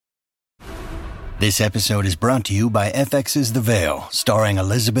This episode is brought to you by FX's The Veil, starring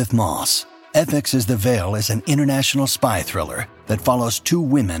Elizabeth Moss. FX's The Veil is an international spy thriller that follows two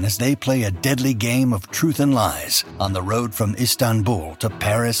women as they play a deadly game of truth and lies on the road from Istanbul to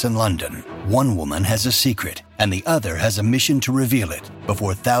Paris and London. One woman has a secret, and the other has a mission to reveal it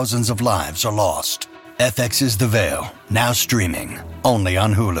before thousands of lives are lost. FX's The Veil, now streaming, only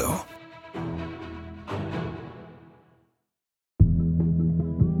on Hulu.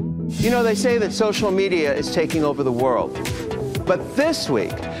 You know, they say that social media is taking over the world. But this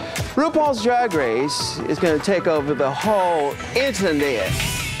week, RuPaul's Drag Race is going to take over the whole internet.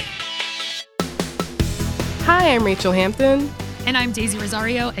 Hi, I'm Rachel Hampton. And I'm Daisy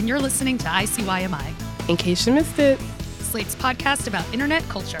Rosario, and you're listening to ICYMI. In case you missed it. Slate's podcast about internet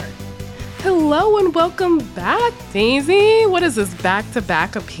culture. Hello and welcome back, Daisy. What is this,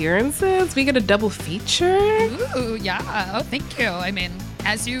 back-to-back appearances? We get a double feature? Ooh, yeah. Oh, thank you. I mean,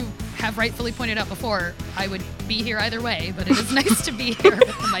 as you have rightfully pointed out before, I would be here either way, but it is nice to be here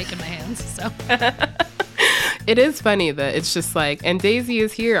with the mic in my hands, so. It is funny that it's just like, and Daisy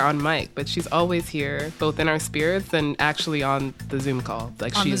is here on mic, but she's always here, both in our spirits and actually on the Zoom call.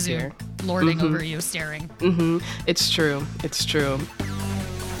 Like, on she's the Zoom, here. Lording over you, staring. It's true. It's true.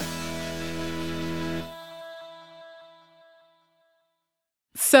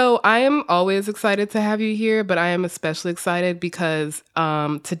 So I am always excited to have you here, but I am especially excited because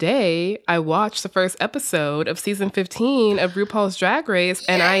today I watched the first episode of season 15 of RuPaul's Drag Race,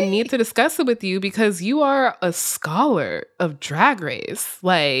 and I need to discuss it with you because you are a scholar of Drag Race,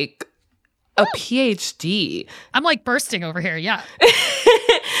 like a PhD. I'm like bursting over here, yeah.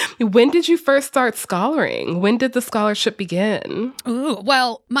 When did you first start scholaring? When did the scholarship begin? Ooh,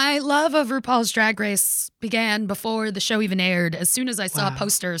 well, my love of RuPaul's Drag Race began before the show even aired. As soon as I saw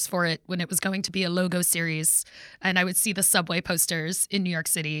posters for it when it was going to be a logo series, and I would see the subway posters in New York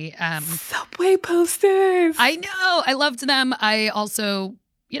City. Subway posters! I know! I loved them. I also,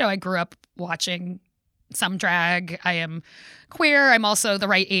 I grew up watching some drag. I am queer. I'm also the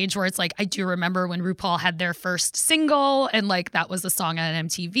right age where it's like, I do remember when RuPaul had their first single and like that was the song on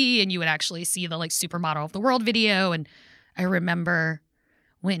MTV and you would actually see the like Supermodel of the World video. And I remember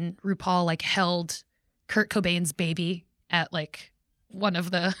when RuPaul like held Kurt Cobain's baby at like one of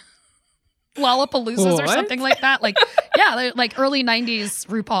the Lollapaloozas or something like that. Like, yeah, like early 90s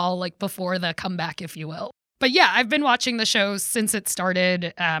RuPaul, like before the comeback, if you will. But yeah, I've been watching the show since it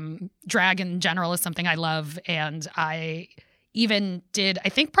started. Drag in general is something I love. And I even did, I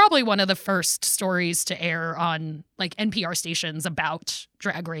think, probably one of the first stories to air on like NPR stations about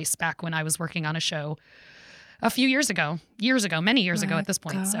Drag Race back when I was working on a show a few years ago, many years ago at this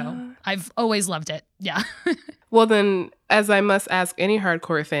point. God. So I've always loved it. Yeah. Well, then, as I must ask any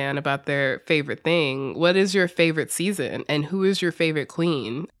hardcore fan about their favorite thing, what is your favorite season and who is your favorite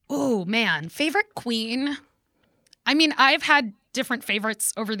queen? Oh, man. Favorite queen? I mean, I've had different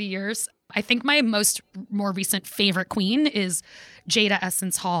favorites over the years. I think my more recent favorite queen is Jada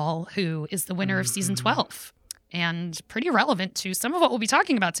Essence Hall, who is the winner of season 12 and pretty relevant to some of what we'll be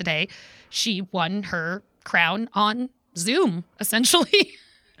talking about today. She won her crown on Zoom, essentially.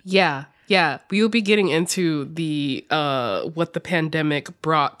 Yeah. We will be getting into the what the pandemic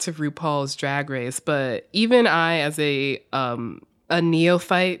brought to RuPaul's Drag Race, but even I, as a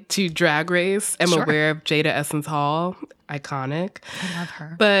neophyte to Drag Race, am aware of Jada Essence Hall. Iconic. I love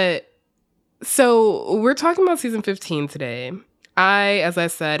her. But so we're talking about season 15 today. I, as I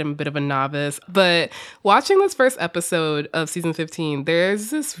said, am a bit of a novice, but watching this first episode of season 15, there's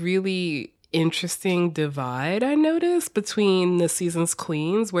this really interesting divide I noticed between the season's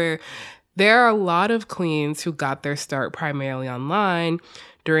queens, where there are a lot of queens who got their start primarily online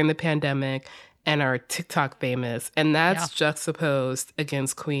during the pandemic and are TikTok famous. And that's juxtaposed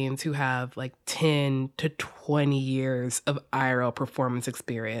against queens who have like 10 to 20 years of IRL performance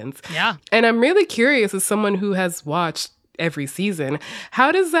experience. Yeah. And I'm really curious, as someone who has watched every season,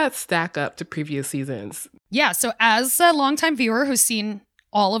 how does that stack up to previous seasons? Yeah. So as a longtime viewer who's seen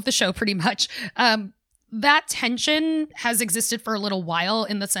all of the show pretty much, that tension has existed for a little while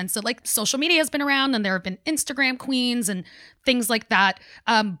in the sense that like social media has been around and there have been Instagram queens and things like that.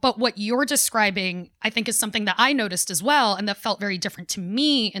 But what you're describing, I think, is something that I noticed as well and that felt very different to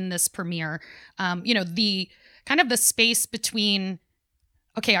me in this premiere. The kind of the space between,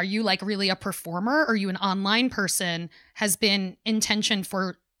 okay, are you like really a performer? Or are you an online person has been in tension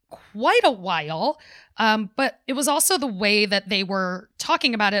for quite a while. But it was also the way that they were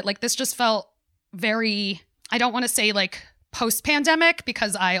talking about it. Like this just felt very, I don't want to say like post-pandemic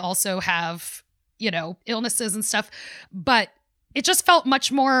because I also have, illnesses and stuff, but it just felt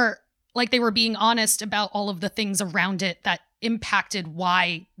much more like they were being honest about all of the things around it that impacted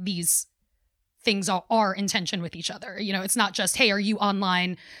why these things are in tension with each other. You know, it's not just, hey, are you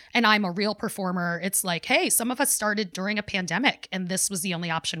online and I'm a real performer? It's like, hey, some of us started during a pandemic and this was the only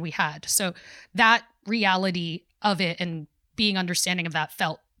option we had. So that reality of it and being understanding of that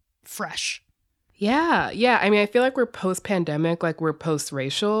felt fresh. Yeah. I mean, I feel like we're post-pandemic, like we're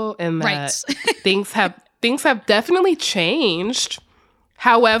post-racial, and that things have definitely changed.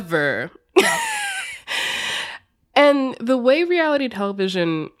 However, and the way reality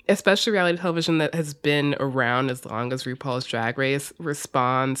television, especially reality television that has been around as long as RuPaul's Drag Race,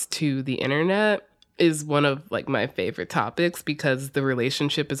 responds to the internet is one of like my favorite topics, because the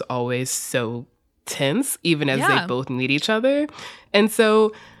relationship is always so tense, even as they both need each other. And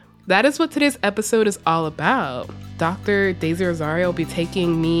so that is what today's episode is all about. Dr. Daisy Rosario will be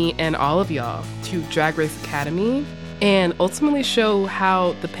taking me and all of y'all to Drag Race Academy and ultimately show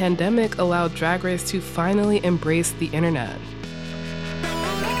how the pandemic allowed Drag Race to finally embrace the internet.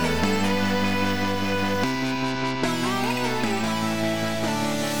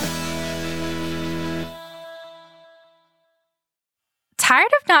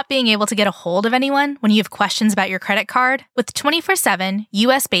 Tired of not being able to get a hold of anyone when you have questions about your credit card? With 24/7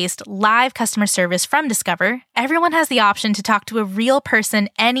 US-based live customer service from Discover, everyone has the option to talk to a real person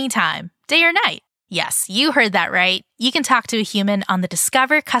anytime, day or night. Yes, you heard that right. You can talk to a human on the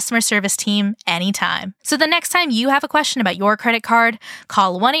Discover customer service team anytime. So the next time you have a question about your credit card,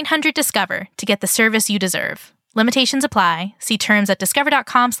 call 1-800-DISCOVER to get the service you deserve. Limitations apply. See terms at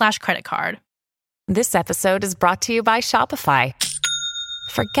discover.com/creditcard. This episode is brought to you by Shopify.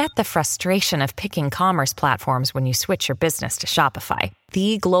 Forget the frustration of picking commerce platforms when you switch your business to Shopify,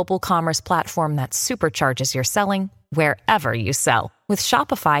 the global commerce platform that supercharges your selling wherever you sell. With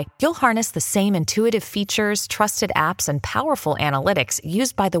Shopify, you'll harness the same intuitive features, trusted apps, and powerful analytics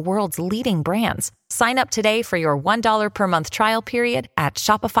used by the world's leading brands. Sign up today for your $1 per month trial period at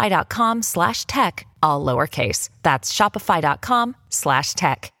shopify.com/tech, all lowercase. That's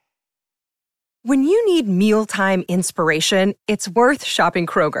shopify.com/tech. When you need mealtime inspiration, it's worth shopping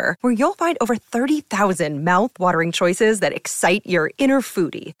Kroger, where you'll find over 30,000 mouth-watering choices that excite your inner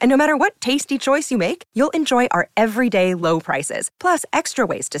foodie. And no matter what tasty choice you make, you'll enjoy our everyday low prices, plus extra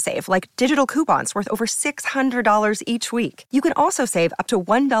ways to save, like digital coupons worth over $600 each week. You can also save up to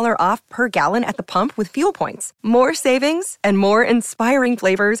 $1 off per gallon at the pump with fuel points. More savings and more inspiring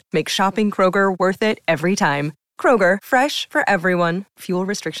flavors make shopping Kroger worth it every time. Kroger, fresh for everyone. Fuel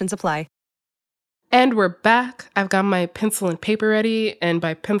restrictions apply. And we're back. I've got my pencil and paper ready. And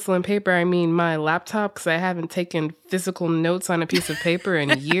by pencil and paper, I mean my laptop, because I haven't taken physical notes on a piece of paper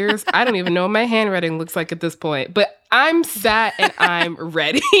in years. I don't even know what my handwriting looks like at this point. But I'm sat and I'm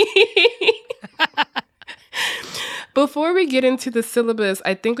ready. Before we get into the syllabus,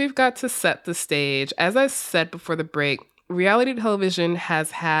 I think we've got to set the stage. As I said before the break, reality television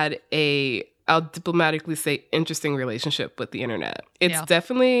has had I'll diplomatically say, interesting relationship with the internet. It's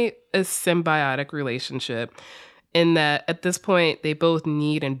definitely a symbiotic relationship in that at this point, they both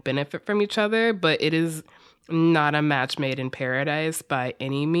need and benefit from each other, but it is not a match made in paradise by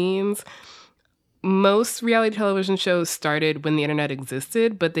any means. Most reality television shows started when the internet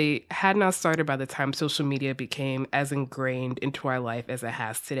existed, but they had not started by the time social media became as ingrained into our life as it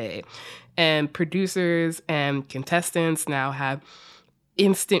has today. And producers and contestants now have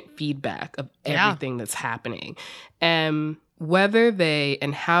instant feedback of everything that's happening. And whether they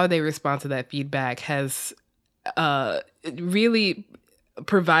and how they respond to that feedback has really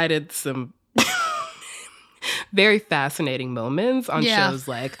provided some very fascinating moments on shows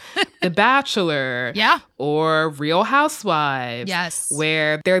like The Bachelor or Real Housewives,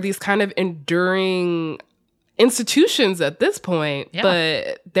 where there are these kind of enduring institutions at this point,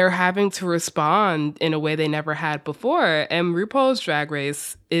 but they're having to respond in a way they never had before. And RuPaul's Drag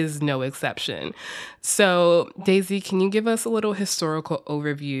Race is no exception. So, Daisy, can you give us a little historical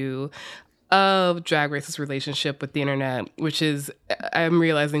overview of Drag Race's relationship with the internet, which is, I'm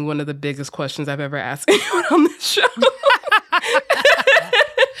realizing, one of the biggest questions I've ever asked anyone on this show?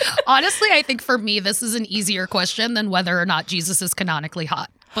 Honestly, I think for me, this is an easier question than whether or not Jesus is canonically hot.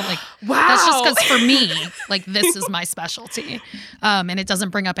 But that's just because for me, this is my specialty. And it doesn't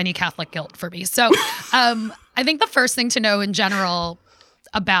bring up any Catholic guilt for me. So I think the first thing to know in general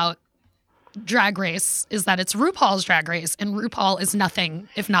about Drag Race is that it's RuPaul's Drag Race. And RuPaul is nothing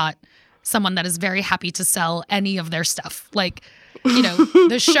if not someone that is very happy to sell any of their stuff.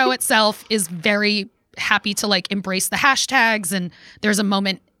 The show itself is very happy to embrace the hashtags. And there's a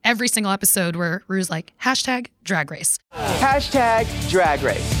moment every single episode where Ru's like, hashtag Drag Race. Hashtag Drag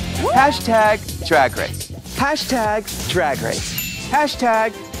Race. Hashtag Drag Race. Hashtag Drag Race.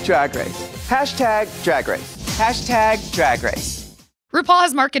 Hashtag Drag Race. Hashtag Drag Race. Hashtag Drag Race. RuPaul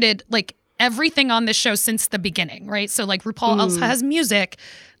has marketed everything on this show since the beginning, right? So like RuPaul also has music.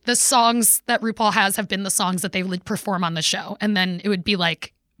 The songs that RuPaul has have been the songs that they would perform on the show. And then it would be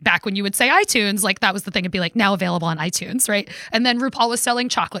like, back when you would say iTunes, like that was the thing. It'd be like, now available on iTunes, right? And then RuPaul was selling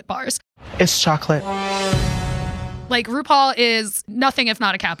chocolate bars. It's chocolate. Like RuPaul is nothing if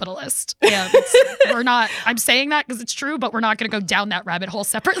not a capitalist. And we're not, I'm saying that because it's true, but we're not going to go down that rabbit hole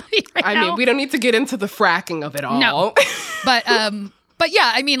separately right now. I mean, we don't need to get into the fracking of it all. No. But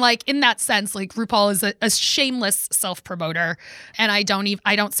yeah, I mean, like in that sense, like RuPaul is a shameless self-promoter, and I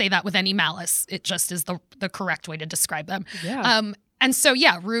don't say that with any malice. It just is the correct way to describe them. Yeah. And so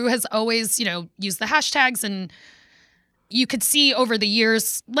yeah, Ru has always, used the hashtags, and you could see over the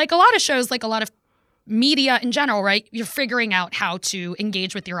years, like a lot of shows, like a lot of media in general, right? You're figuring out how to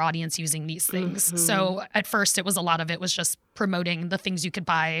engage with your audience using these things. Mm-hmm. So at first it was just promoting the things you could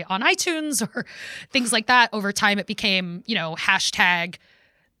buy on iTunes or things like that. Over time it became, hashtag,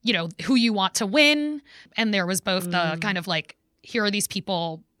 who you want to win. And there was both the kind of like, here are these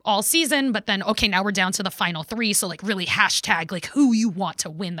people all season, but then, okay, now we're down to the final 3. So like really hashtag like who you want to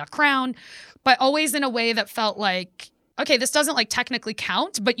win the crown, but always in a way that felt like, okay, this doesn't like technically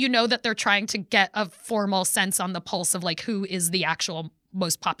count, but that they're trying to get a formal sense on the pulse of like who is the actual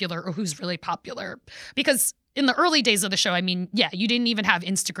most popular or who's really popular. Because in the early days of the show, I mean, yeah, you didn't even have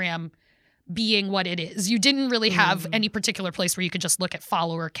Instagram being what it is. You didn't really have any particular place where you could just look at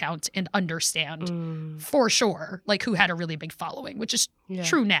follower count and understand for sure like who had a really big following, which is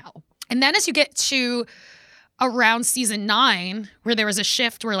true now. And then as you get to around season 9, where there was a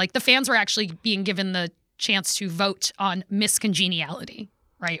shift where like the fans were actually being given the chance to vote on Miss Congeniality,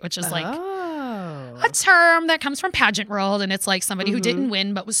 right? Which is like a term that comes from pageant world, and it's like somebody who didn't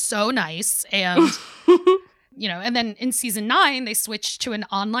win but was so nice. And and then in season 9 they switched to an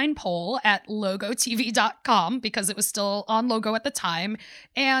online poll at logotv.com because it was still on Logo at the time,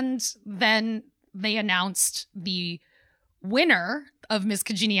 and then they announced the winner of Miss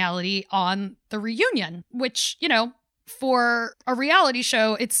Congeniality on the reunion, which for a reality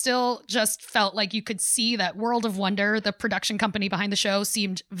show, it still just felt like you could see that World of Wonder, the production company behind the show,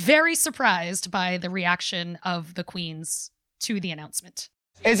 seemed very surprised by the reaction of the queens to the announcement.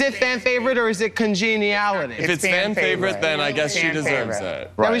 Is it fan favorite or is it congeniality? If it's fan favorite, then I guess she deserves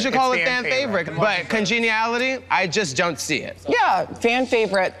it. Right. Then we should call it fan favorite. But congeniality, I just don't see it. Yeah, fan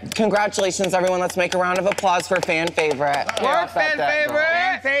favorite. Congratulations, everyone. Let's make a round of applause for fan favorite. We're fan favorite.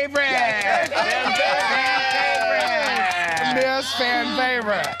 Fan favorite. Yes. Fan favorite. Miss fan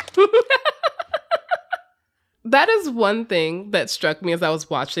favorite. That is one thing that struck me as I was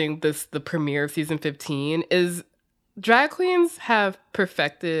watching the premiere of season 15 is drag queens have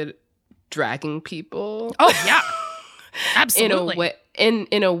perfected dragging people. Oh yeah, absolutely.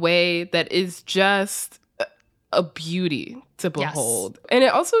 In a way that is just a beauty to behold. Yes. And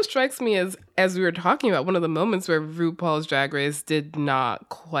it also strikes me as we were talking about, one of the moments where RuPaul's Drag Race did not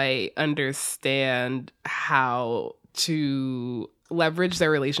quite understand how to leverage their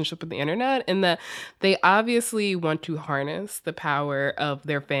relationship with the internet, and that they obviously want to harness the power of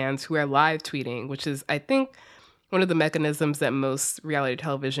their fans who are live tweeting, which is, I think, one of the mechanisms that most reality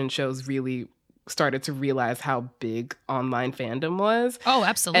television shows really started to realize how big online fandom was. Oh,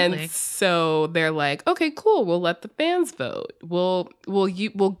 absolutely. And so they're like, okay, cool, we'll let the fans vote. We'll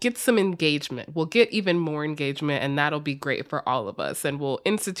get some engagement. We'll get even more engagement, and that'll be great for all of us. And we'll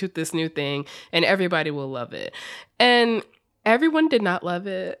institute this new thing, and everybody will love it. And everyone did not love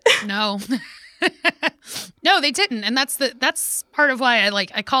it. No. No, they didn't. And that's part of why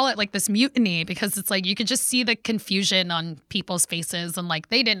I call it like this mutiny, because it's like you could just see the confusion on people's faces, and like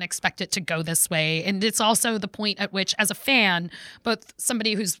they didn't expect it to go this way. And it's also the point at which, as a fan, both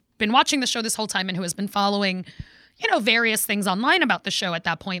somebody who's been watching the show this whole time and who has been following, various things online about the show at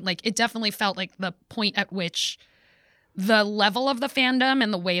that point, like it definitely felt like the point at which the level of the fandom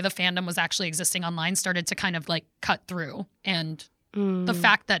and the way the fandom was actually existing online started to kind of like cut through. And the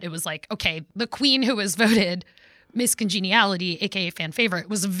fact that it was like, okay, the queen who was voted Miss Congeniality, aka fan favorite,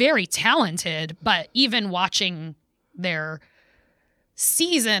 was very talented, but even watching their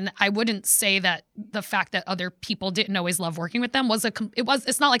season, I wouldn't say that the fact that other people didn't always love working with them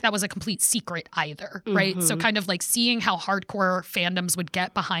it's not like that was a complete secret either, right? Mm-hmm. So kind of like seeing how hardcore fandoms would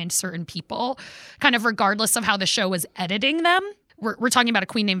get behind certain people, kind of regardless of how the show was editing them. We're talking about a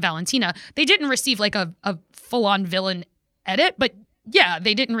queen named Valentina. They didn't receive like a full-on villain edit, but yeah,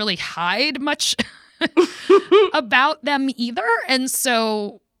 they didn't really hide much about them either. And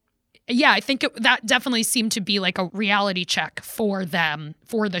so, yeah, I think that definitely seemed to be like a reality check for them,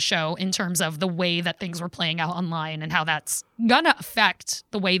 for the show, in terms of the way that things were playing out online and how that's gonna affect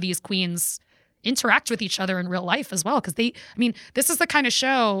the way these queens interact with each other in real life as well. Because this is the kind of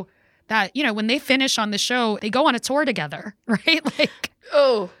show that, you know, when they finish on the show, they go on a tour together, right? Like,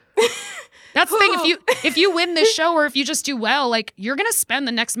 oh, that's the thing. If you win this show, or if you just do well, like, you're going to spend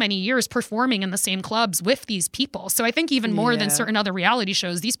the next many years performing in the same clubs with these people. So I think even more than certain other reality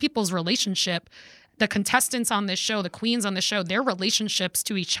shows, these people's relationship, the contestants on this show, the queens on the show, their relationships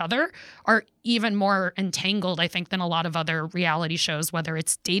to each other are even more entangled, I think, than a lot of other reality shows, whether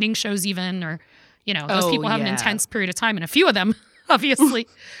it's dating shows even, or, you know, those people have an intense period of time. And a few of them obviously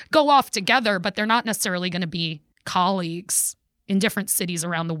go off together, but they're not necessarily going to be colleagues in different cities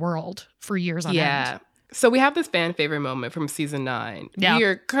around the world for years on end. So we have this fan favorite moment from season 9. Yeah. We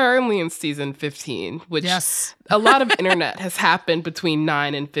are currently in season 15, which a lot of internet has happened between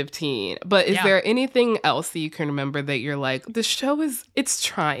 9 and 15. But is there anything else that you can remember that you're like, the show it's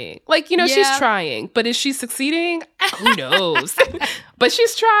trying? Like, you know, she's trying, but is she succeeding? Who knows? But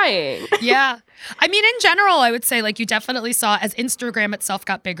she's trying. Yeah. I mean, in general, I would say, like, you definitely saw, as Instagram itself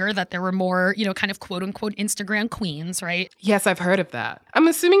got bigger, that there were more, you know, kind of quote unquote Instagram queens, right? Yes, I've heard of that. I'm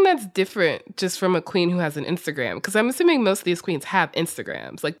assuming that's different just from a queen who has an Instagram, because I'm assuming most of these queens have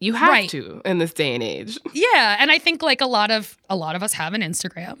Instagrams. Like, you have to in this day and age. Yeah, and I think, like, a lot of us have an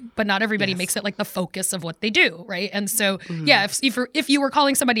Instagram, but not everybody makes it like the focus of what they do, right? And so, if you were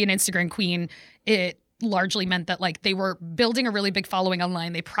calling somebody an Instagram queen, it largely meant that, like, they were building a really big following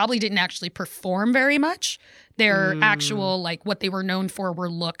online. They probably didn't actually perform very much. Their actual, like, what they were known for were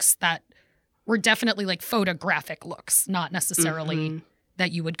looks that were definitely, like, photographic looks, not necessarily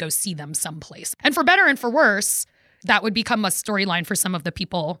that you would go see them someplace. And for better and for worse, that would become a storyline for some of the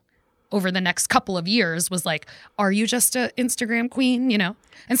people over the next couple of years, was like, are you just an Instagram queen, you know?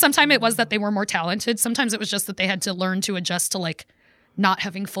 And sometimes it was that they were more talented. Sometimes it was just that they had to learn to adjust to, like, not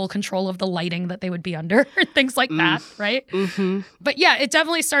having full control of the lighting that they would be under, things like that, right? But yeah, it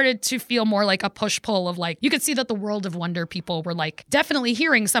definitely started to feel more like a push-pull of, like, you could see that the World of Wonder people were, like, definitely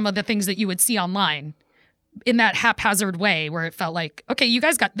hearing some of the things that you would see online in that haphazard way, where it felt like, okay, you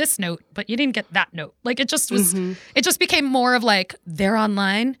guys got this note, but you didn't get that note. Like, it just was, it just became more of, like, they're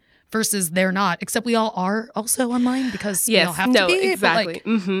online versus they're not, except we all are also online because we all have to be. Exactly.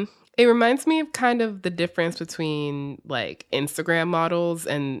 But, like, it reminds me of kind of the difference between, like, Instagram models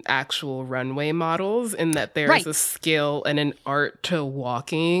and actual runway models, in that there's a skill and an art to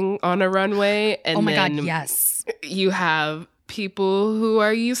walking on a runway. And oh my God, yes. You have people who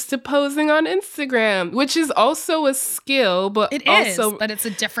are used to posing on Instagram, which is also a skill, but it also, is, but it's a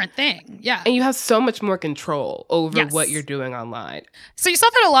different thing. Yeah. And you have so much more control over what you're doing online. So you saw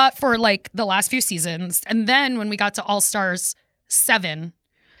that a lot for, like, the last few seasons. And then when we got to All Stars 7,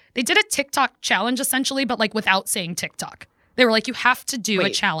 they did a TikTok challenge essentially, but, like, without saying TikTok. They were like, you have to do a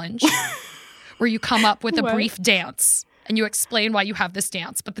challenge where you come up with a brief dance and you explain why you have this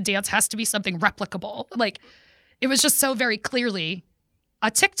dance, but the dance has to be something replicable. Like, it was just so very clearly a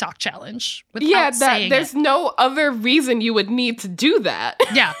TikTok challenge without saying there's no other reason you would need to do that.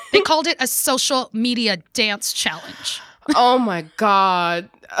 Yeah, they called it a social media dance challenge. Oh my God.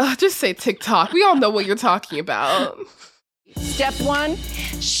 Just say TikTok. We all know what you're talking about. Step 1,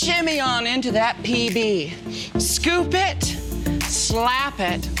 shimmy on into that PB. Scoop it, slap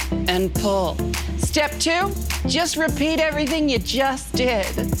it, and pull. Step 2, just repeat everything you just did.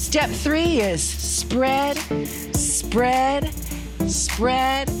 Step 3 is spread, spread,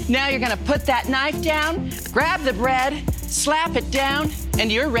 spread. Now you're gonna put that knife down, grab the bread, slap it down,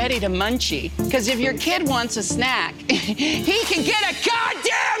 and you're ready to munchie. Because if your kid wants a snack, he can get a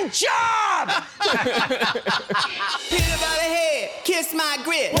goddamn job! Peanut butter head, kiss my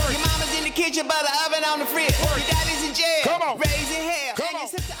grit. Your mama's in the kitchen, but the oven on the fridge. Your daddy's in jail, come on. Raising hell. Come on.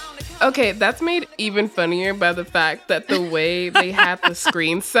 Okay, that's made even funnier by the fact that the way they had the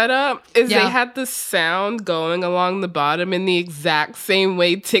screen set up is they had the sound going along the bottom in the exact same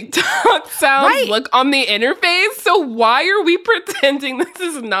way TikTok sounds look on the interface. So why are we pretending this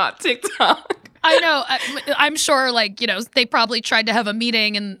is not TikTok? I know. I'm sure, like, you know, they probably tried to have a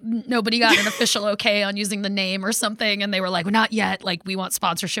meeting and nobody got an official okay on using the name or something. And they were like, well, not yet. Like, we want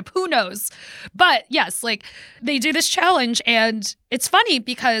sponsorship. Who knows? But yes, like, they do this challenge. And it's funny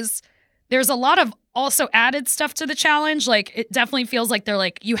because there's a lot of also added stuff to the challenge. Like, it definitely feels like they're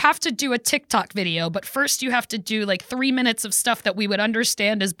like, you have to do a TikTok video, but first you have to do, like, 3 minutes of stuff that we would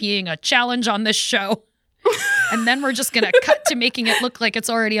understand as being a challenge on this show. And then we're just going to cut to making it look like it's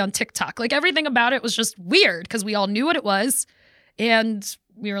already on TikTok. Like, everything about it was just weird because we all knew what it was. And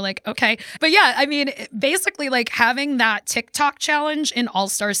we were like, okay. But yeah, I mean, basically, like, having that TikTok challenge in All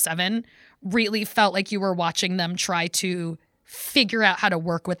Stars 7 really felt like you were watching them try to figure out how to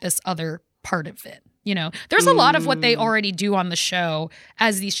work with this other part of it. You know, there's a lot of what they already do on the show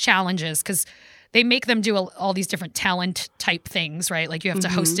as these challenges, because they make them do all these different talent type things, right? Like you have to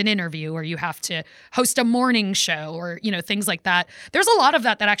host an interview, or you have to host a morning show, or, you know, things like that. There's a lot of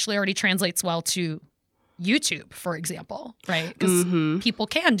that actually already translates well to YouTube, for example, right? Because people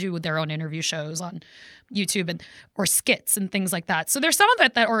can do their own interview shows on YouTube or skits and things like that. So there's some of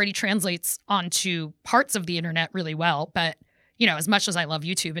it that already translates onto parts of the internet really well. But, you know, as much as I love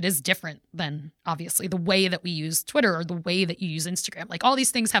YouTube, it is different than obviously the way that we use Twitter or the way that you use Instagram. Like all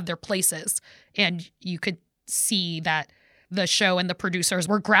these things have their places, and you could see that the show and the producers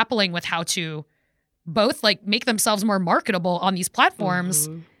were grappling with how to both like make themselves more marketable on these platforms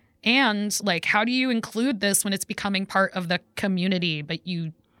and like, how do you include this when it's becoming part of the community, but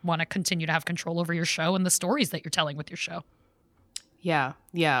you want to continue to have control over your show and the stories that you're telling with your show. Yeah.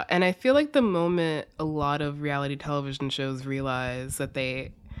 And I feel like the moment a lot of reality television shows realize that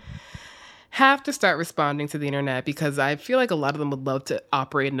they have to start responding to the internet, because I feel like a lot of them would love to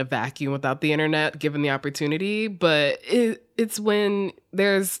operate in a vacuum without the internet, given the opportunity. But it's when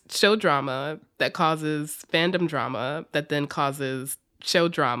there's show drama that causes fandom drama that then causes show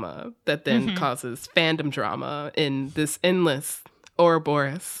drama that then causes fandom drama in this endless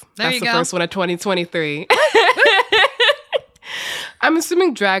Ouroboros. That's the first one of 2023. I'm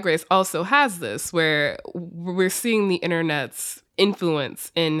assuming Drag Race also has this, where we're seeing the internet's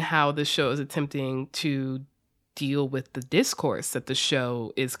influence in how the show is attempting to deal with the discourse that the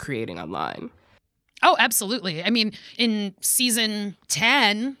show is creating online. Oh, absolutely. I mean, in season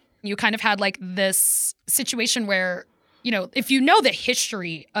 10, you kind of had like this situation where, you know, if you know the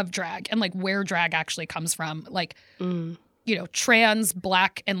history of drag and like where drag actually comes from, like, you know, trans,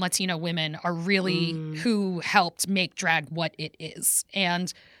 Black, and Latino women are really who helped make drag what it is.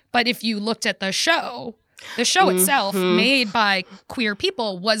 But if you looked at the show itself, made by queer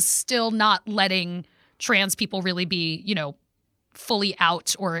people, was still not letting trans people really be, you know, fully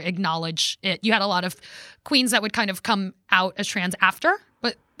out or acknowledge it. You had a lot of queens that would kind of come out as trans after,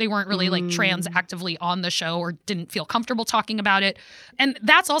 but they weren't really like trans actively on the show or didn't feel comfortable talking about it. And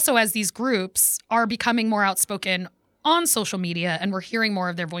that's also as these groups are becoming more outspoken on social media, and we're hearing more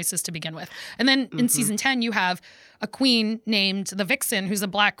of their voices to begin with. And then in season 10, you have a queen named the Vixen, who's a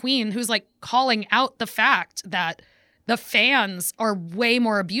Black queen, who's like calling out the fact that the fans are way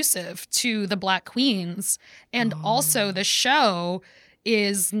more abusive to the Black queens. And also the show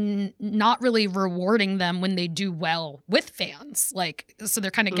is not really rewarding them when they do well with fans. Like, so they're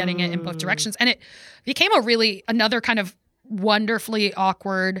kind of getting it in both directions. And it became another kind of wonderfully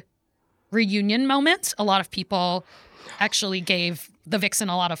awkward reunion moment. A lot of people actually gave the Vixen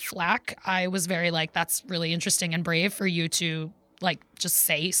a lot of flack. I was very like, that's really interesting and brave for you to like just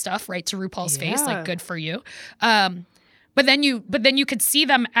say stuff right to RuPaul's face. Like, good for you. But then you could see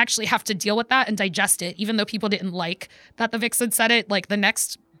them actually have to deal with that and digest it, even though people didn't like that the Vixen said it. Like the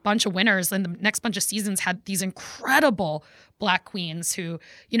next bunch of winners and the next bunch of seasons had these incredible Black queens who,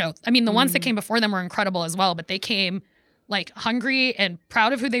 you know, I mean, the ones that came before them were incredible as well, but they came like hungry and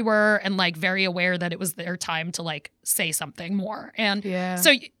proud of who they were and like very aware that it was their time to like say something more. And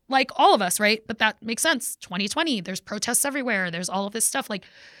so like all of us, right? But that makes sense. 2020, there's protests everywhere. There's all of this stuff. Like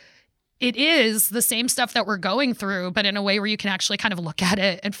it is the same stuff that we're going through, but in a way where you can actually kind of look at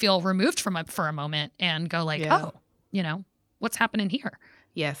it and feel removed from it for a moment and go like, oh, you know, what's happening here?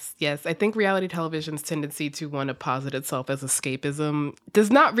 Yes. I think reality television's tendency to want to posit itself as escapism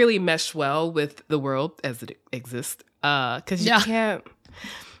does not really mesh well with the world as it exists. Because you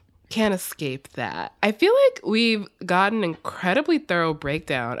can't escape that. I feel like we've gotten an incredibly thorough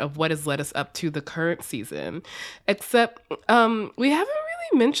breakdown of what has led us up to the current season, except we haven't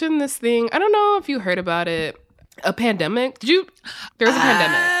really mentioned this thing. I don't know if you heard about it. A pandemic. There was a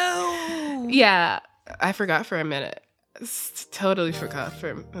pandemic. Yeah, I forgot for a minute. Totally forgot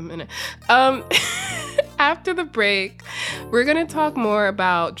for a minute. After the break, we're going to talk more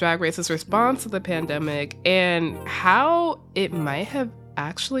about Drag Race's response to the pandemic and how it might have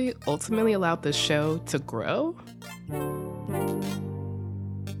actually ultimately allowed the show to grow.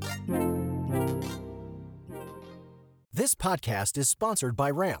 This podcast is sponsored by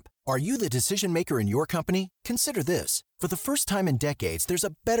Ramp. Are you the decision maker in your company? Consider this. For the first time in decades, there's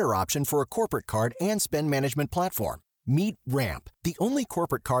a better option for a corporate card and spend management platform. Meet Ramp, the only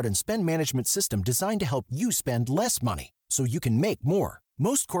corporate card and spend management system designed to help you spend less money so you can make more.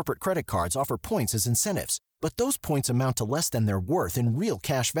 Most corporate credit cards offer points as incentives, but those points amount to less than their worth in real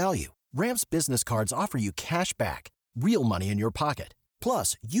cash value. Ramp's business cards offer you cash back, real money in your pocket.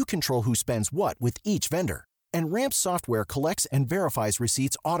 Plus, you control who spends what with each vendor. And Ramp's software collects and verifies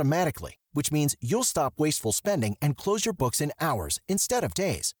receipts automatically, which means you'll stop wasteful spending and close your books in hours instead of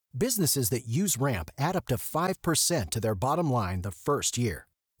days. Businesses that use Ramp add up to 5% to their bottom line the first year.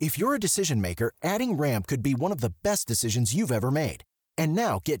 If you're a decision maker, adding Ramp could be one of the best decisions you've ever made. And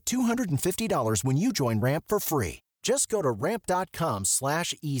now get $250 when you join Ramp for free. Just go to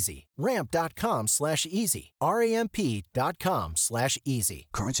ramp.com/easy. Ramp.com/easy. RAMP.com/easy.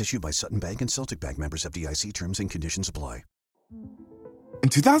 Cards issued by Sutton Bank and Celtic Bank, members FDIC. Terms and conditions apply. In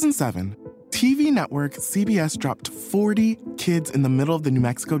 2007, TV network CBS dropped 40 kids in the middle of the New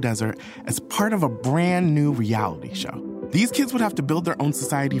Mexico desert as part of a brand new reality show. These kids would have to build their own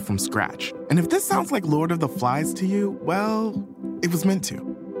society from scratch. And if this sounds like Lord of the Flies to you, well, it was meant to.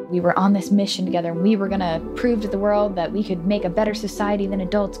 We were on this mission together, and we were going to prove to the world that we could make a better society than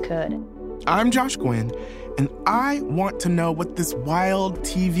adults could. I'm Josh Gwynn, and I want to know what this wild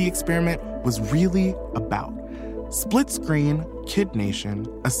TV experiment was really about. Split Screen Kid Nation,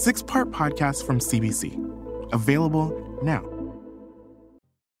 a 6-part podcast from CBC. Available now.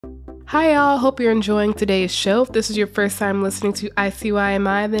 Hi, y'all. Hope you're enjoying today's show. If this is your first time listening to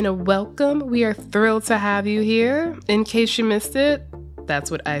ICYMI, then a welcome. We are thrilled to have you here. In case you missed it,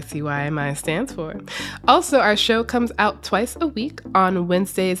 that's what ICYMI stands for. Also, our show comes out twice a week on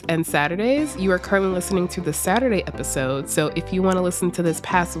Wednesdays and Saturdays. You are currently listening to the Saturday episode, so if you want to listen to this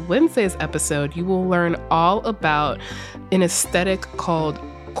past Wednesday's episode, you will learn all about an aesthetic called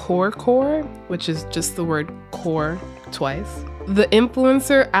corecore, which is just the word core twice. The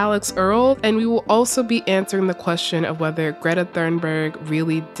influencer Alex Earl, and we will also be answering the question of whether Greta Thunberg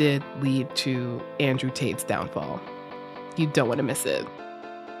really did lead to Andrew Tate's downfall. You don't want to miss it.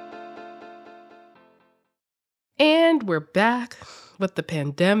 And we're back with the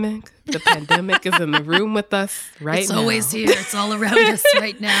pandemic. The pandemic is in the room with us right now. It's always here. It's all around us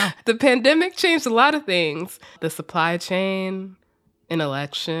right now. The pandemic changed a lot of things. The supply chain, an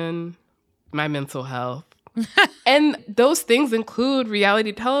election, my mental health. And those things include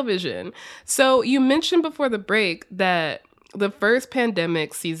reality television. So you mentioned before the break that the first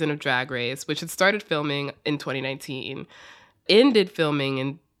pandemic season of Drag Race, which had started filming in 2019, ended filming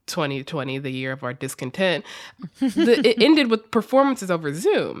in 2020, the year of our discontent. It ended with performances over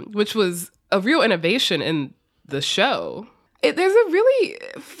Zoom, which was a real innovation in the show. There's a really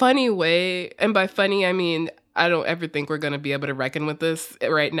funny way, and by funny, I mean, I don't ever think we're going to be able to reckon with this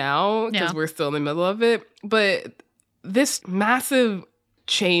right now because we're still in the middle of it. But this massive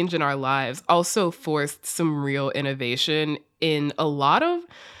change in our lives also forced some real innovation in a lot of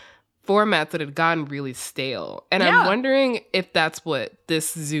formats that had gotten really stale. And I'm wondering if that's what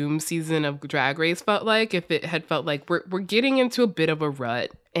this Zoom season of Drag Race felt like, if it had felt like we're getting into a bit of a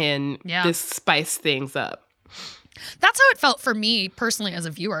rut and this spiced things up. That's how it felt for me personally as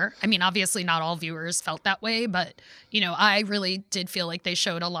a viewer. I mean, obviously not all viewers felt that way, but, you know, I really did feel like they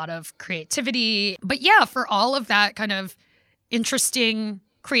showed a lot of creativity. But yeah, for all of that kind of interesting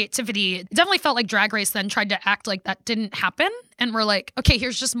creativity, it definitely felt like Drag Race then tried to act like that didn't happen. And we're like, okay,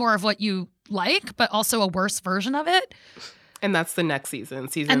 here's just more of what you like, but also a worse version of it. And that's the next season.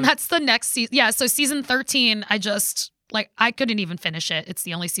 And that's the next season. Yeah, so season 13, I couldn't even finish it. It's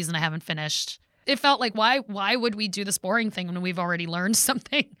the only season I haven't finished. It felt like, why would we do this boring thing when we've already learned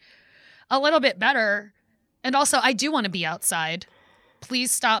something a little bit better? And also, I do want to be outside.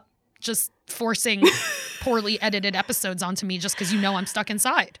 Please stop just forcing poorly edited episodes onto me just because you know I'm stuck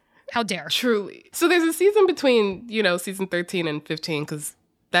inside. How dare. Truly. So there's a season between, season 13 and 15 because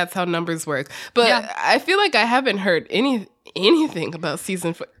that's how numbers work. But I feel like I haven't heard anything about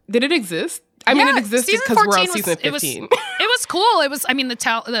season 4. Did it exist? I mean, it existed because we're on season 15. It was cool. It was, I mean,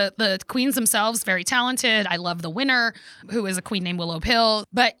 the queens themselves, very talented. I love the winner, who is a queen named Willow Pill.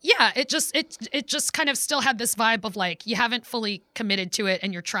 But yeah, it just kind of still had this vibe of like, you haven't fully committed to it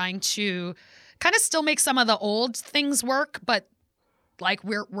and you're trying to kind of still make some of the old things work. But like,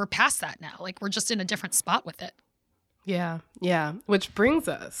 we're past that now. Like, we're just in a different spot with it. Yeah. Which brings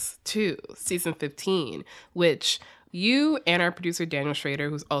us to season 15, which you and our producer, Daniel Schrader,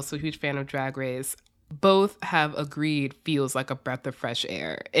 who's also a huge fan of Drag Race, both have agreed feels like a breath of fresh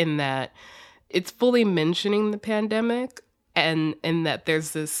air in that it's fully mentioning the pandemic and that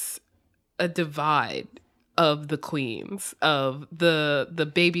there's a divide of the queens, of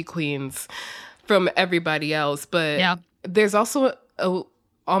the baby queens from everybody else. But there's also a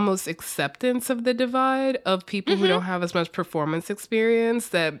almost acceptance of the divide of people who don't have as much performance experience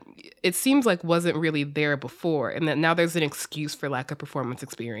that it seems like wasn't really there before, and that now there's an excuse for lack of performance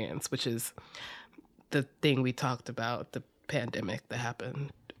experience, which is the thing we talked about, the pandemic that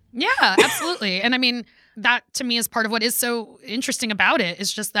happened. Yeah, absolutely. And I mean, that to me is part of what is so interesting about it,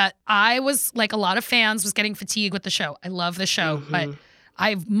 is just that I was, like a lot of fans, was getting fatigued with the show. I love the show, but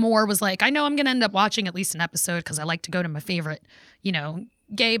I more was like, I know I'm going to end up watching at least an episode because I like to go to my favorite,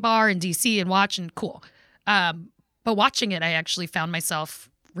 gay bar in DC and watch, and cool. But watching it, I actually found myself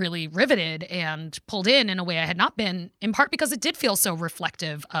really riveted and pulled in a way I had not been, in part because it did feel so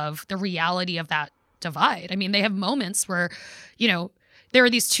reflective of the reality of that divide. I mean, they have moments where, you know, there are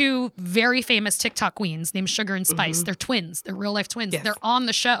these two very famous TikTok queens named Sugar and Spice. Mm-hmm. They're twins. They're real life twins. Yes. They're on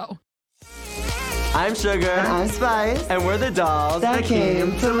the show. I'm Sugar. And I'm Spice. And we're the dolls that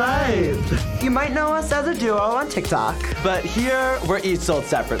came to life. You might know us as a duo on TikTok. But here, we're each sold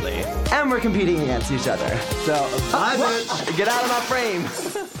separately. And we're competing against each other. So, get out of my frame.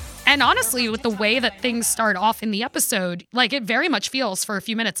 And honestly, with the way that things start off in the episode, like it very much feels for a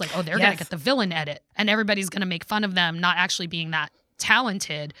few minutes like, oh, they're going to get the villain edit. And everybody's going to make fun of them not actually being that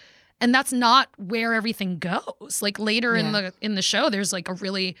talented. And that's not where everything goes. Like later in the show, there's like a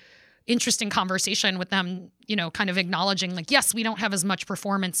really interesting conversation with them, you know, kind of acknowledging like, yes, we don't have as much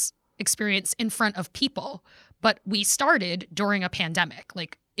performance experience in front of people, but we started during a pandemic.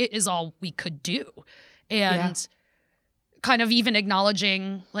 Like it is all we could do. And kind of even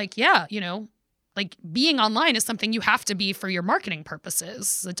acknowledging like, you know, like being online is something you have to be for your marketing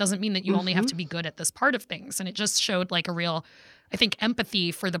purposes. It doesn't mean that you only have to be good at this part of things. And it just showed like a real, I think,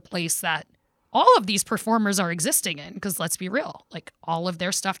 empathy for the place that all of these performers are existing in, because let's be real, like all of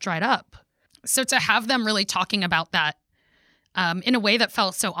their stuff dried up. So to have them really talking about that in a way that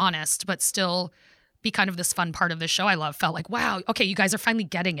felt so honest, but still be kind of this fun part of the show I love, felt like, wow, okay, you guys are finally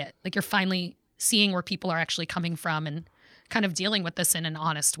getting it. Like you're finally seeing where people are actually coming from and kind of dealing with this in an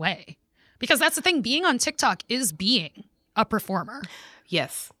honest way. Because that's the thing, being on TikTok is being a performer.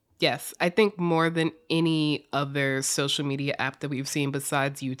 Yes. Yes. I think more than any other social media app that we've seen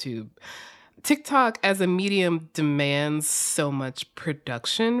besides YouTube, TikTok as a medium demands so much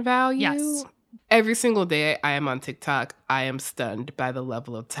production value. Yes. Every single day I am on TikTok, I am stunned by the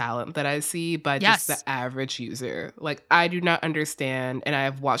level of talent that I see by just the average user. Like, I do not understand, and I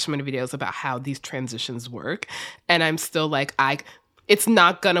have watched many videos about how these transitions work, and I'm still like, it's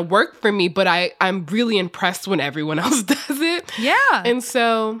not gonna work for me, but I'm really impressed when everyone else does it. Yeah. And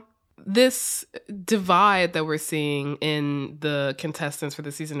so this divide that we're seeing in the contestants for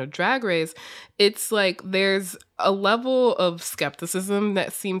the season of Drag Race, it's like there's a level of skepticism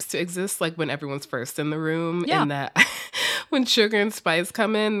that seems to exist, like when everyone's first in the room, and that when Sugar and Spice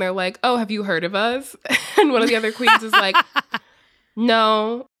come in, they're like, oh, have you heard of us? And one of the other queens is like,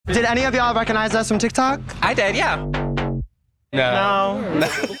 no. Did any of y'all recognize us from TikTok? I did, yeah. No.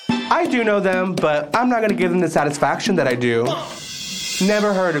 I do know them, but I'm not going to give them the satisfaction that I do.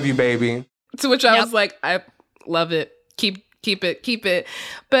 Never heard of you, baby. To which I was like, I love it. Keep it.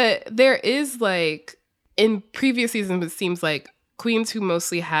 But there is like, in previous seasons, it seems like queens who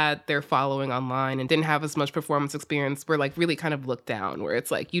mostly had their following online and didn't have as much performance experience were like really kind of looked down, where it's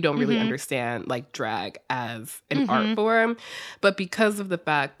like, you don't really understand like drag as an art form. But because of the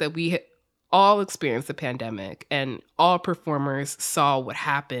fact that we all experienced the pandemic and all performers saw what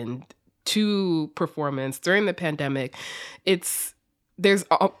happened to performance during the pandemic, there's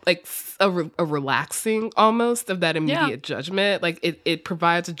like a relaxing almost of that immediate judgment. Like it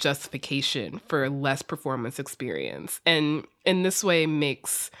provides a justification for less performance experience. And in this way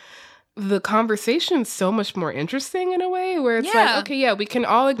makes the conversation so much more interesting in a way where it's like, okay, we can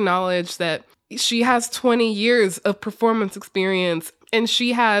all acknowledge that she has 20 years of performance experience and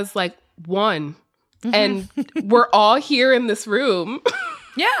she has like one. And we're all here in this room.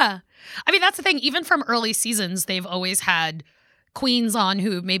 Yeah. I mean, that's the thing. Even from early seasons, they've always had queens on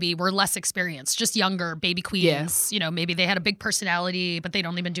who maybe were less experienced, just younger baby queens. Yes. You know, maybe they had a big personality, but they'd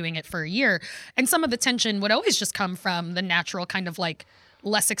only been doing it for a year. And some of the tension would always just come from the natural kind of like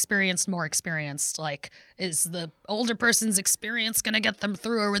less experienced, more experienced. Like, is the older person's experience going to get them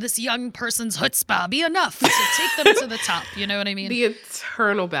through, or will this young person's chutzpah be enough to take them to the top? You know what I mean? The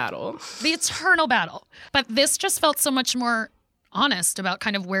eternal battle. The eternal battle. But this just felt so much more honest about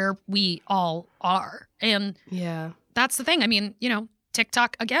kind of where we all are. And that's the thing. I mean, you know,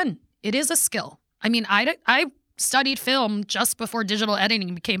 TikTok, again, it is a skill. I mean, I studied film just before digital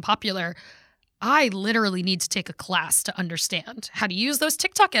editing became popular. I literally need to take a class to understand how to use those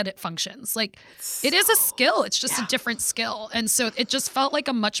TikTok edit functions. Like, it is a skill. It's just a different skill. And so it just felt like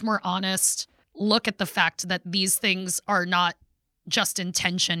a much more honest look at the fact that these things are not just in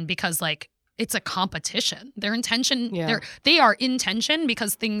tension because, like, it's a competition. Their intention, they are in tension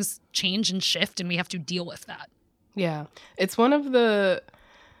because things change and shift, and we have to deal with that. Yeah. It's one of the,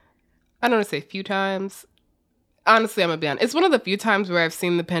 I don't want to say few times. Honestly, I'm going to be honest. It's one of the few times where I've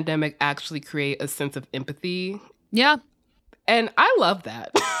seen the pandemic actually create a sense of empathy. Yeah. And I love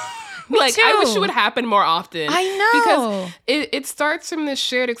that. Like, too. I wish it would happen more often. I know. Because it starts from this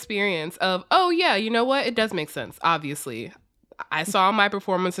shared experience of, oh, yeah, you know what? It does make sense, obviously. I saw my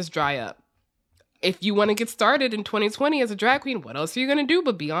performances dry up. if you want to get started in 2020 as a drag queen, what else are you going to do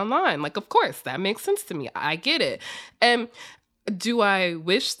but be online? Like, of course, that makes sense to me. I get it. And do I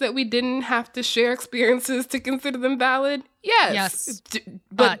wish that we didn't have to share experiences to consider them valid? Yes.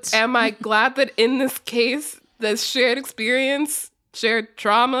 But am I glad that in this case, the shared experience, shared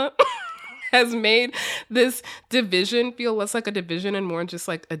trauma has made this division feel less like a division and more just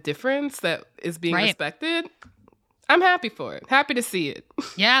like a difference that is being respected? I'm happy for it. Happy to see it.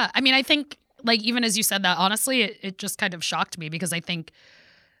 Yeah. I mean, I think, like, even as you said that, honestly, it just kind of shocked me because I think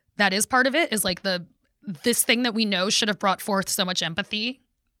that is part of it, is like this thing that we know should have brought forth so much empathy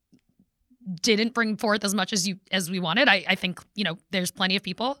didn't bring forth as much as we wanted. I think, you know, there's plenty of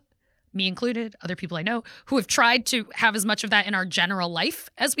people, me included, other people I know, who have tried to have as much of that in our general life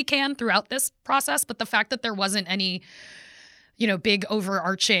as we can throughout this process. But the fact that there wasn't any, you know, big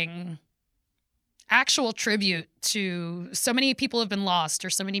overarching actual tribute to so many people have been lost or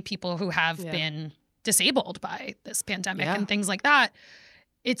so many people who have been disabled by this pandemic and things like that.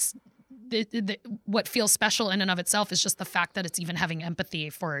 It's what feels special in and of itself is just the fact that it's even having empathy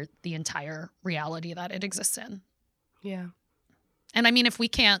for the entire reality that it exists in. Yeah. And I mean, if we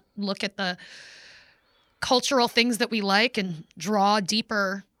can't look at the cultural things that we like and draw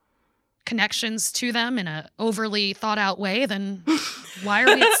deeper connections to them in an overly thought out way, then why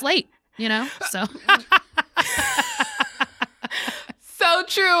are we at Slate? You know? So so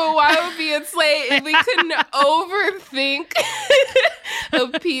true. Why would be at Slate if we couldn't overthink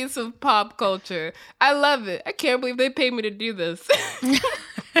a piece of pop culture? I love it. I can't believe they paid me to do this.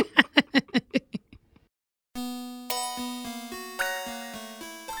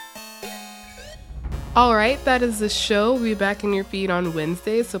 All right, that is the show. We'll be back in your feed on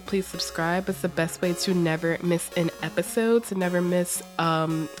Wednesday, so please subscribe. It's the best way to never miss an episode, to never miss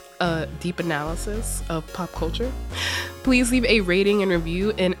a deep analysis of pop culture. Please leave a rating and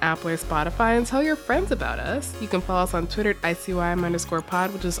review in Apple or Spotify and tell your friends about us. You can follow us on Twitter at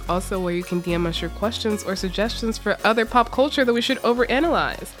ICYM_pod, which is also where you can DM us your questions or suggestions for other pop culture that we should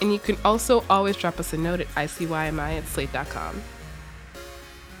overanalyze. And you can also always drop us a note at ICYMI@slate.com.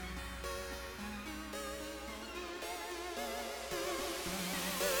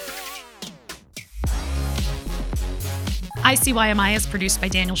 ICYMI is produced by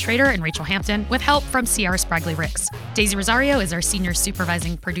Daniel Schrader and Rachel Hampton with help from Sierra Spragley-Ricks. Daisy Rosario is our senior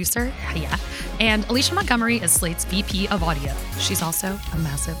supervising producer, and Alicia Montgomery is Slate's VP of audio. She's also a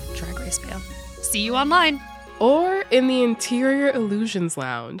massive Drag Race fan. See you online. Or in the Interior Illusions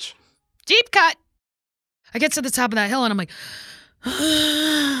Lounge. Deep cut. I get to the top of that hill and I'm like,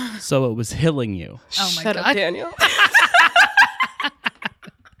 so it was hilling you. Oh my Shut God. up, Daniel.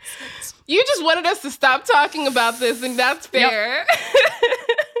 You just wanted us to stop talking about this, and that's fair.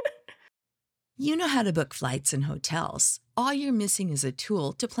 You know how to book flights and hotels. All you're missing is a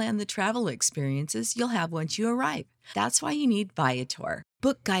tool to plan the travel experiences you'll have once you arrive. That's why you need Viator.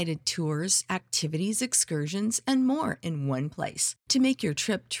 Book guided tours, activities, excursions, and more in one place to make your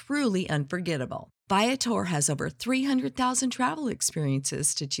trip truly unforgettable. Viator has over 300,000 travel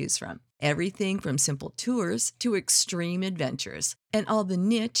experiences to choose from. Everything from simple tours to extreme adventures and all the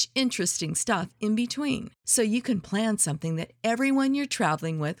niche, interesting stuff in between. So you can plan something that everyone you're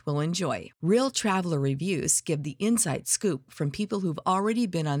traveling with will enjoy. Real traveler reviews give the inside scoop from people who've already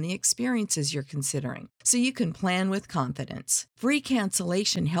been on the experiences you're considering. So you can plan with confidence. Free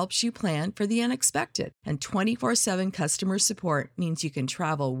cancellation helps you plan for the unexpected. And 24/7 customer support means you can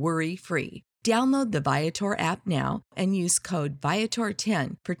travel worry-free. Download the Viator app now and use code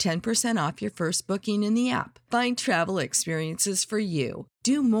Viator10 for 10% off your first booking in the app. Find travel experiences for you.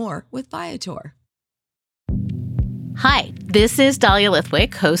 Do more with Viator. Hi, this is Dahlia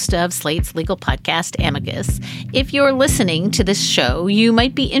Lithwick, host of Slate's legal podcast, Amicus. If you're listening to this show, you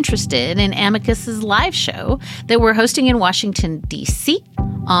might be interested in Amicus's live show that we're hosting in Washington, D.C.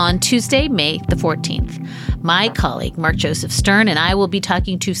 on Tuesday, May the 14th. My colleague, Mark Joseph Stern, and I will be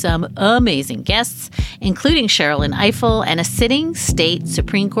talking to some amazing guests, including Sherilyn Ifill and a sitting state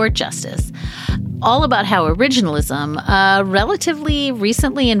Supreme Court justice, all about how originalism, a relatively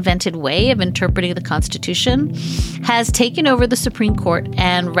recently invented way of interpreting the Constitution, has taken over the Supreme Court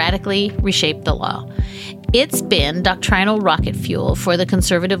and radically reshaped the law. It's been doctrinal rocket fuel for the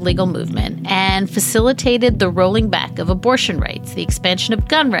conservative legal movement and facilitated the rolling back of abortion rights, the expansion of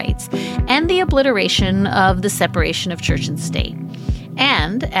gun rights, and the obliteration of the separation of church and state.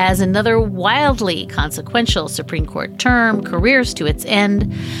 And as another wildly consequential Supreme Court term careers to its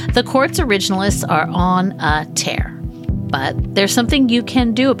end, the court's originalists are on a tear. But there's something you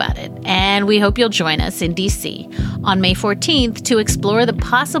can do about it, and we hope you'll join us in D.C. on May 14th to explore the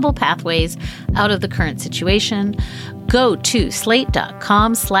possible pathways out of the current situation. Go to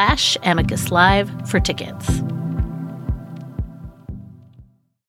slate.com/amicuslive for tickets.